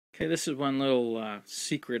Okay, this is one little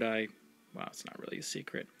secret well, it's not really a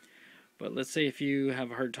secret, but let's say if you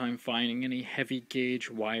have a hard time finding any heavy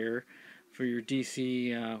gauge wire for your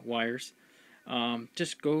DC wires,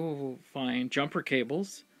 just go find jumper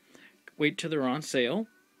cables, wait till they're on sale.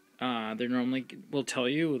 They normally will tell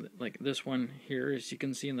you, like this one here, as you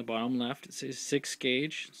can see in the bottom left, it says 6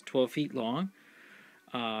 gauge, it's 12 feet long.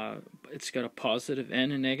 It's got a positive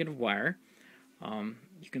and a negative wire.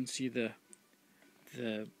 You can see the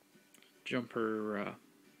jumper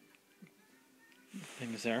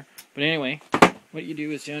things there. But anyway, what you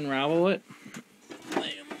do is you unravel it.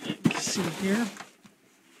 You can see here.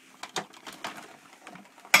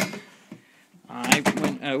 I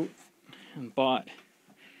went out and bought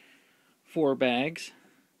 4 bags.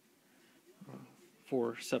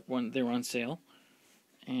 4 except one, they were on sale.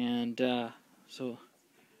 And so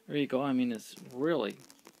there you go. I mean, it's really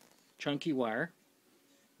chunky wire,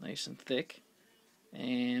 nice and thick.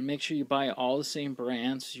 And make sure you buy all the same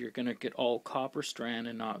brands. You're going to get all copper strand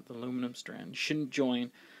and not the aluminum strand. You shouldn't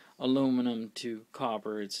join aluminum to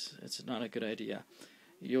copper. It's not a good idea.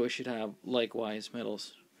 You always should have likewise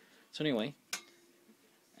metals. So anyway,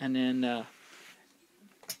 and then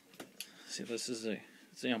see, this is an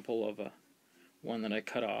example of one that I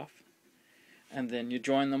cut off. And then you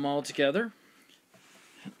join them all together.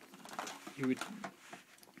 You would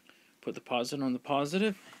put the positive on the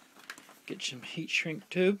positive. Get some heat shrink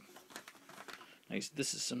tube. Nice.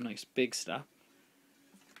 This is some nice big stuff.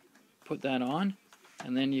 Put that on,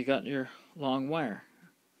 and then you got your long wire.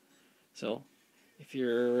 So, if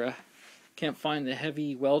you can't find the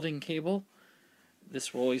heavy welding cable,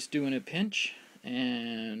 this will always do in a pinch.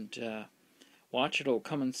 And watch, it'll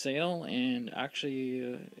come on sale, and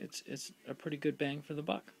actually, it's a pretty good bang for the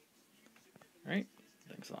buck. All right.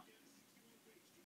 Thanks a lot.